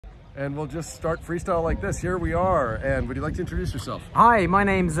And we'll just start freestyle like this. Here we are. And would you like to introduce yourself? Hi, my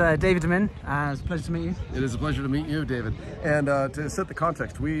name's David Demin. It's a pleasure to meet you. It is a pleasure to meet you, David. And to set the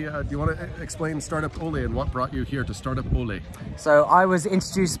context, do you want to explain Startup Ole and what brought you here to Startup Ole? So I was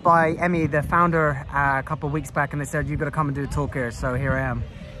introduced by Emmy, the founder, a couple of weeks back, and they said, you've got to come and do a talk here. So here I am.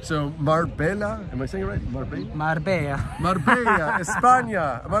 So Marbella, am I saying it right? Marbella? Marbella. Marbella,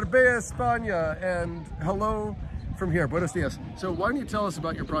 España. Marbella, España. And hello from here, buenos dias. So why don't you tell us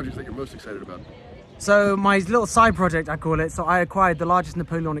about your project that you're most excited about? So my little side project, I call it. So I acquired the largest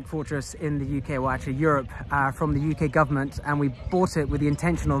Napoleonic fortress in the UK, well actually Europe, from the UK government, and we bought it with the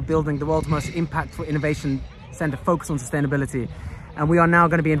intention of building the world's most impactful innovation centre focused on sustainability. And we are now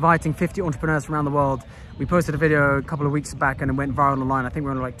going to be inviting 50 entrepreneurs from around the world. We posted a video a couple of weeks back and it went viral online. I think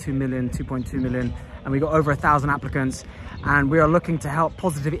we're on like 2 million, 2.2 million, and we got over 1,000 applicants. And we are looking to help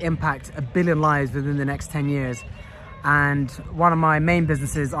positively impact 1 billion lives within the next 10 years. And one of my main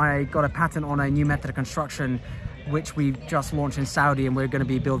businesses, I got a patent on a new method of construction, which we've just launched in Saudi, and we're going to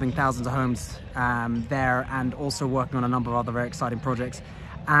be building thousands of homes there, and also working on a number of other very exciting projects.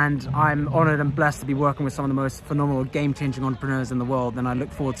 And I'm honored and blessed to be working with some of the most phenomenal game-changing entrepreneurs in the world, and I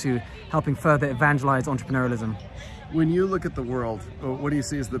look forward to helping further evangelize entrepreneurialism. When you look at the world, what do you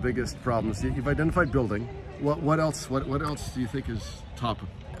see as the biggest problems? You've identified building. What else do you think is top of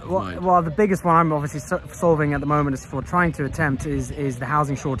mind? Well, the biggest one I'm obviously solving at the moment is the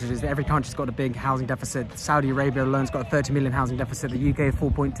housing shortages. Every country's got a big housing deficit. Saudi Arabia alone's got a 30 million housing deficit, the UK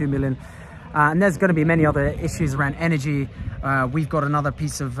 4.2 million. And there's going to be many other issues around energy. We've got another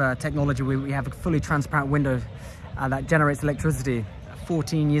piece of technology where we have a fully transparent window that generates electricity.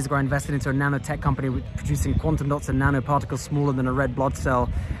 14 years ago, I invested into a nanotech company producing quantum dots and nanoparticles smaller than a red blood cell.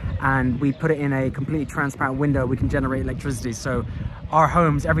 And we put it in a completely transparent window. We can generate electricity. So our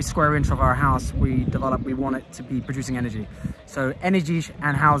homes, every square inch of our house we develop, we want it to be producing energy. So energy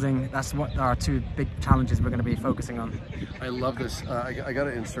and housing, that's what our two big challenges we're going to be focusing on. I love this. I got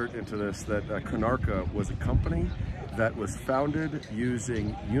to insert into this that Konarka was a company that was founded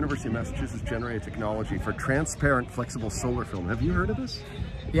using University of Massachusetts generated technology for transparent flexible solar film. Have you heard of this?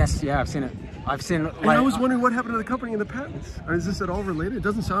 Yes, yeah, I've seen it. I've seen it. And I was wondering what happened to the company and the patents. Or is this at all related? It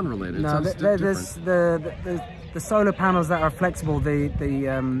doesn't sound related. No, there's the solar panels that are flexible.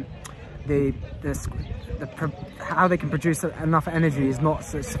 How they can produce enough energy is not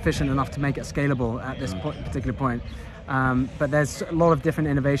sufficient enough to make it scalable at this particular point. But there's a lot of different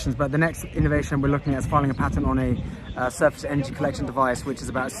innovations, but the next innovation we're looking at is filing a patent on a surface energy collection device, which is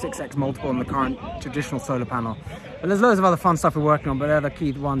about 6x multiple on the current traditional solar panel. But there's loads of other fun stuff we're working on, but they're the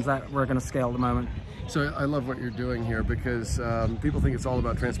key ones that we're going to scale at the moment. So I love what you're doing here because people think it's all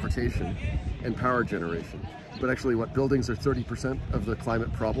about transportation and power generation, but actually buildings are 30% of the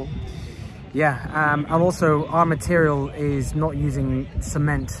climate problem. Yeah, and also our material is not using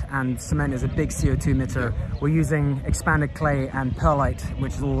cement, and cement is a big CO2 emitter. We're using expanded clay and perlite,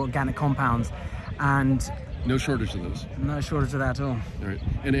 which is all organic compounds, and no shortage of those. No shortage of that at all. All right.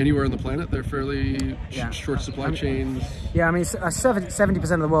 And anywhere on the planet, they're fairly short supply chains? Yeah, I mean,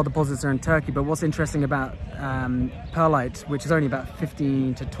 70% of the world deposits are in Turkey, but what's interesting about perlite, which is only about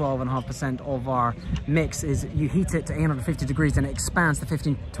 15 to 12.5% of our mix, is you heat it to 850 degrees and it expands to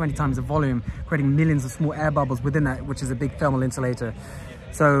 15-20 times the volume, creating millions of small air bubbles within that, which is a big thermal insulator.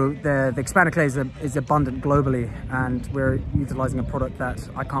 So the expanded clay is abundant globally, and we're utilizing a product that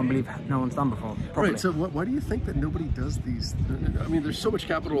I can't believe no one's done before. Properly. Right, so why do you think that nobody does these? I mean, there's so much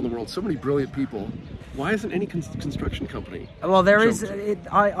capital in the world, so many brilliant people. Why isn't any construction company? Well, there is.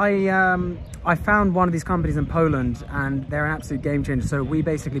 I found one of these companies in Poland, and they're an absolute game changer. So we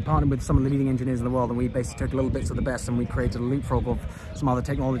basically partnered with some of the leading engineers in the world, and we basically took little bits of the best and we created a leapfrog of some other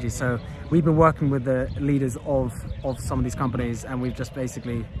technology. So we've been working with the leaders of some of these companies, and we've just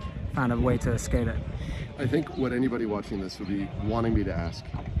basically found a way to scale it. I think what anybody watching this would be wanting me to ask,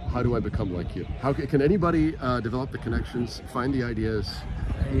 how do I become like you? How can anybody develop the connections, find the ideas?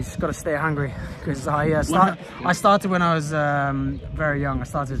 You just got to stay hungry, because I started when I was very young. I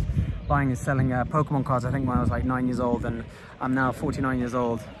started buying and selling Pokémon cards, I think when I was like 9 years old, and I'm now 49 years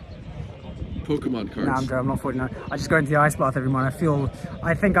old. Pokémon cards? No, I'm not 49. I just go into the ice bath every morning.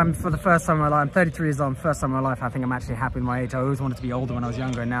 I think I'm, for the first time in my life, I'm 33 years old, first time in my life, I think I'm actually happy with my age. I always wanted to be older when I was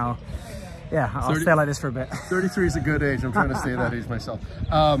younger, and now, yeah, I'll stay like this for a bit. 33 is a good age. I'm trying to stay that age myself.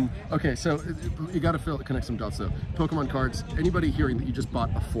 Okay, so you got to connect some dots though. Pokémon cards, anybody hearing that you just bought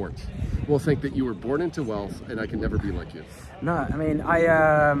a fort will think that you were born into wealth and I can never be like you. No, I mean,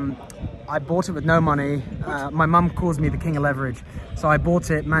 I bought it with no money. My mum calls me the king of leverage. So I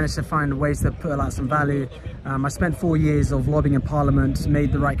bought it, managed to find ways to put out some value. I spent 4 years of lobbying in Parliament,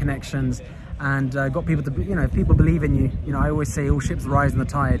 made the right connections, and got people to, if people believe in you, I always say all ships rise in the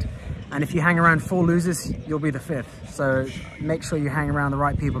tide. And if you hang around 4 losers, you'll be the 5th. So make sure you hang around the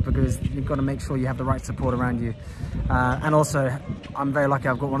right people, because you've got to make sure you have the right support around you. And also, I'm very lucky.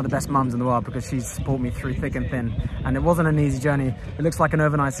 I've got one of the best mums in the world, because she's supported me through thick and thin. And it wasn't an easy journey. It looks like an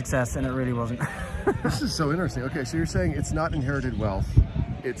overnight success, and it really wasn't. This is so interesting. Okay, so you're saying it's not inherited wealth.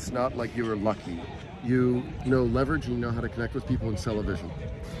 It's not like you were lucky. You know leverage, and you know how to connect with people and sell a vision.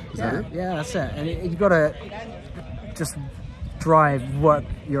 Is that it? Yeah, that's it. And you've got to just work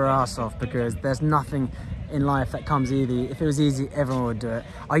your ass off, because there's nothing in life that comes easy. If it was easy, everyone would do it.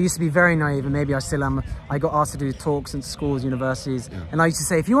 I used to be very naive, and maybe I still am. I got asked to do talks in schools, universities, and I used to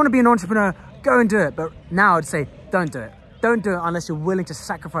say, if you want to be an entrepreneur, go and do it. But now I'd say, don't do it. Don't do it unless you're willing to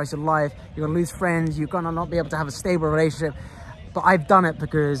sacrifice your life. You're gonna lose friends. You're gonna not be able to have a stable relationship. But I've done it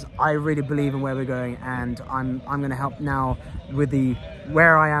because I really believe in where we're going, and I'm going to help now with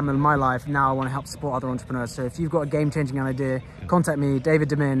where I am in my life. Now I want to help support other entrepreneurs. So if you've got a game-changing idea, contact me, David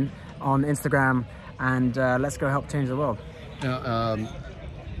Demin, on Instagram, and let's go help change the world.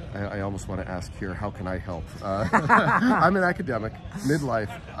 I almost want to ask here, how can I help? I'm an academic, midlife.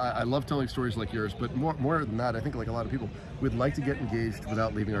 I love telling stories like yours, but more than that, I think like a lot of people, we'd like to get engaged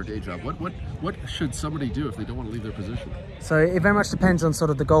without leaving our day job. What should somebody do if they don't want to leave their position? So it very much depends on sort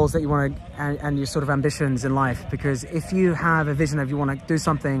of the goals that you want to, and your sort of ambitions in life. Because if you have a vision of you want to do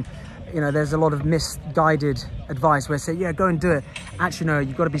something, there's a lot of misguided advice where say, yeah, go and do it. Actually, no,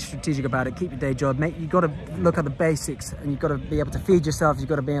 you've got to be strategic about it. Keep your day job. You've got to look at the basics, and you've got to be able to feed yourself. You've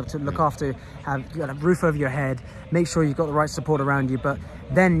got to be able to look after, you've got a roof over your head, make sure you've got the right support around you. But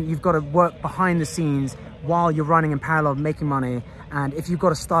then you've got to work behind the scenes while you're running in parallel, making money. And if you've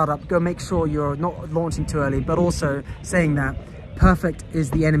got a startup, go make sure you're not launching too early, but also saying that perfect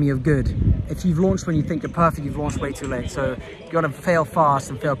is the enemy of good. If you've launched when you think you're perfect, you've launched way too late. So you've got to fail fast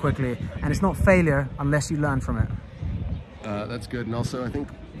and fail quickly. And it's not failure unless you learn from it. That's good. And also, I think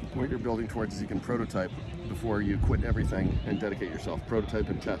what you're building towards is you can prototype before you quit everything and dedicate yourself. Prototype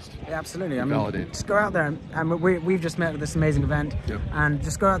and test. Yeah, absolutely. Validate. Just go out there, and we've just met at this amazing event, and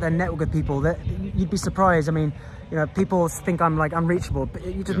just go out there and network with people. That you'd be surprised. I mean, people think I'm like unreachable, but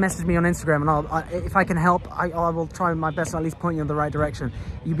you just message me on Instagram, and if I can help, I will try my best to at least point you in the right direction.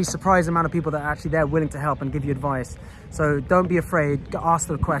 You'd be surprised the amount of people that are actually there willing to help and give you advice. So don't be afraid, ask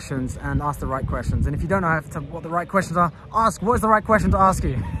the questions and ask the right questions. And if you don't know what the right questions are, ask, what is the right question to ask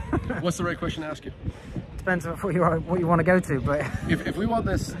you? What's the right question to ask you? Depends on what you want to go to, but if we want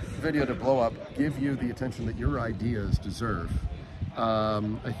this video to blow up, give you the attention that your ideas deserve,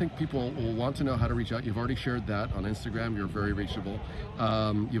 I think people will want to know how to reach out. You've already shared that on Instagram. You're very reachable.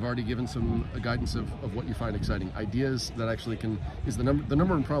 You've already given some guidance of what you find exciting. Ideas that actually is the number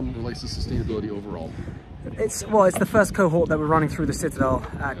one problem relates to sustainability overall. It's the first cohort that we're running through the Citadel,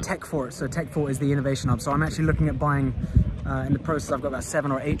 TechFort. So TechFort is the innovation hub. So I'm actually looking at buying, in the process, I've got about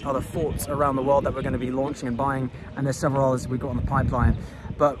 7 or 8 other forts around the world that we're going to be launching and buying, and there's several others we've got on the pipeline.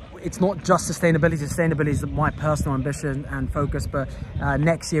 But it's not just sustainability. Sustainability is my personal ambition and focus, but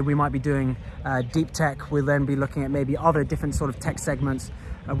next year we might be doing deep tech. We'll then be looking at maybe other different sort of tech segments.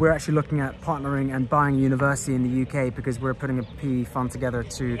 We're actually looking at partnering and buying a university in the UK, because we're putting a PE fund together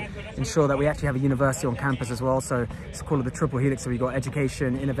to ensure that we actually have a university on campus as well. So it's called the triple helix. So we've got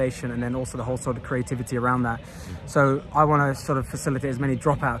education, innovation, and then also the whole sort of creativity around that. So I want to sort of facilitate as many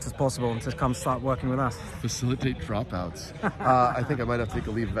dropouts as possible to come start working with us. Facilitate dropouts. I think I might have to take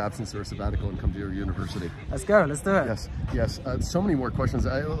a leave of absence or a sabbatical and come to your university. Let's go. Let's do it. Yes. So many more questions.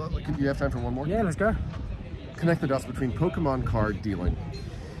 Do you have time for one more? Yeah, let's go. Connect the dots between Pokemon card dealing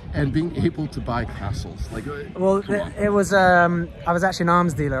and being able to buy castles. It was I was actually an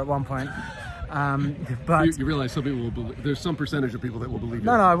arms dealer at one point. But you realize some people will believe, there's some percentage of people that will believe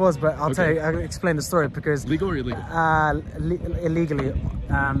no, I was, but I'll tell you, I'll explain the story, because legal or illegal? Illegally,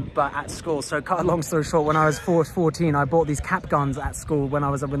 but at school. So cut a long story short, when I was 14, I bought these cap guns at school when I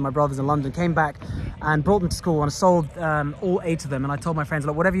was with my brothers in London. Came back and brought them to school, and I sold all 8 of them. And I told my friends,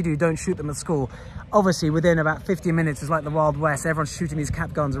 look, whatever you do, don't shoot them at school. Obviously, within about 15 minutes, it's like the Wild West. Everyone's shooting these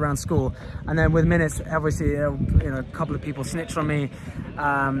cap guns around school. And then with minutes, obviously, a couple of people snitched on me.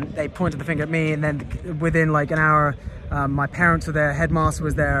 They pointed the finger at me, and then within like an hour, my parents were there, headmaster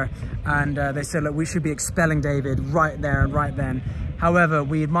was there, and they said, look, we should be expelling David right there and right then. However,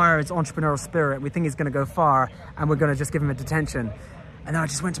 we admire his entrepreneurial spirit. We think he's going to go far, and we're going to just give him a detention. And then I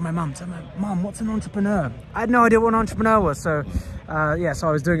just went to my mum. So I'm like, Mum, what's an entrepreneur? I had no idea what an entrepreneur was. So so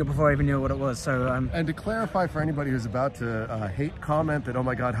I was doing it before I even knew what it was. So and to clarify for anybody who's about to hate comment that, oh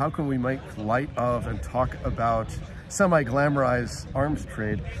my God, how can we make light of and talk about semi-glamorized arms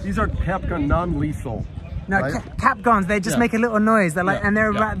trade? These are cap gun non-lethal No, right? cap guns, they just make a little noise. They're like, and they're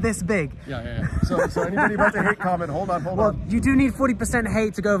about this big. Yeah. So anybody about to hate comment, hold on. Well, you do need 40%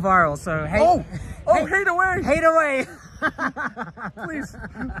 hate to go viral, so hate. Hate away! Hate away! Please.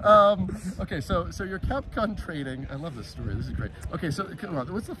 Okay, so you're cap gun trading. I love this story. This is great. Okay, so come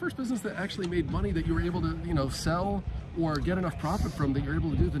on. What's the first business that actually made money that you were able to, you know, sell or get enough profit from that you're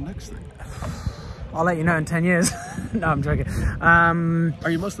able to do the next thing? I'll let you know in 10 years. No, I'm joking.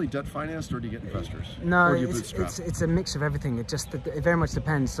 Are you mostly debt financed, or do you get investors? No, or do you bootstrap? it's a mix of everything. It very much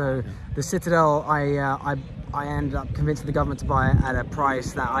depends. So the Citadel, I ended up convincing the government to buy it at a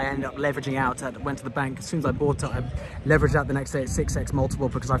price that I ended up leveraging out. Went to the bank as soon as I bought it. I leveraged out the next day at 6x multiple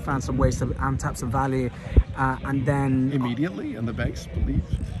because I found some ways to untap some value, and then immediately, and the banks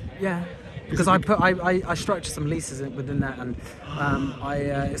believed. Yeah. Because I structured some leases within that, and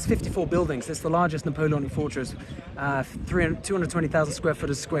it's 54 buildings. It's the largest Napoleonic fortress, 220,000 square foot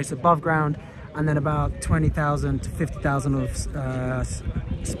of space above ground, and then about 20,000 to 50,000 of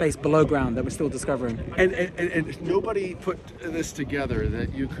space below ground that we're still discovering. And nobody put this together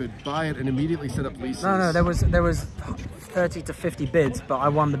that you could buy it and immediately set up leases. No, there was 30 to 50 bids, but I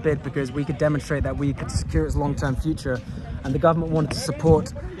won the bid because we could demonstrate that we could secure its long-term future, and the government wanted to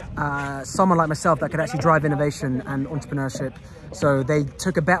support someone like myself that could actually drive innovation and entrepreneurship. So they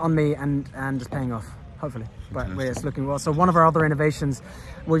took a bet on me, and it's paying off, hopefully. But it's looking well. So one of our other innovations,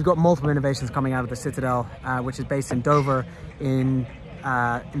 we've got multiple innovations coming out of the Citadel, which is based in Dover in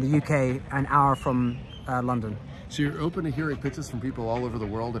the UK, an hour from London. So you're open to hearing pitches from people all over the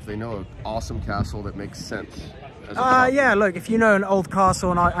world if they know an awesome castle that makes sense? Yeah, look, if you know an old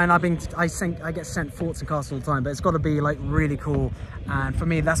castle, and I get sent forts and castles all the time, but it's got to be like really cool. And for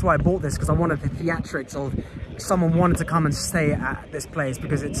me, that's why I bought this, because I wanted the theatrics of someone wanted to come and stay at this place,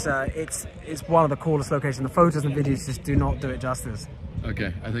 because it's one of the coolest locations. The photos and videos just do not do it justice.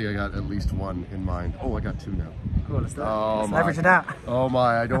 Okay, I think I got at least one in mind. Oh, I got two now. Cool, let's leverage it out. Oh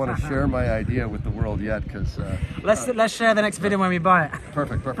my, I don't want to share my idea with the world yet, because... let's share the next video when we buy it.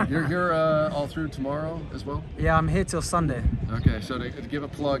 Perfect. You're here all through tomorrow as well? Yeah, I'm here till Sunday. Okay, so to give a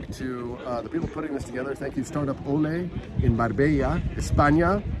plug to the people putting this together, thank you, Startup Ole in Marbella,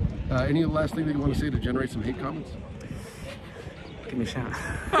 España. Any last thing that you want to say to generate some hate comments? Give me a shout.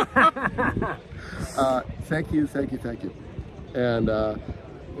 Thank you. And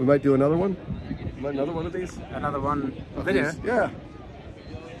we might do another one. Another one of these? Another one. Video? Yeah.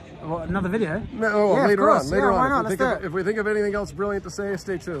 Well, another video? No, yeah, later on. Why not? If we think of anything else brilliant to say,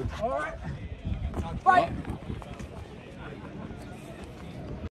 stay tuned. All right. Bye.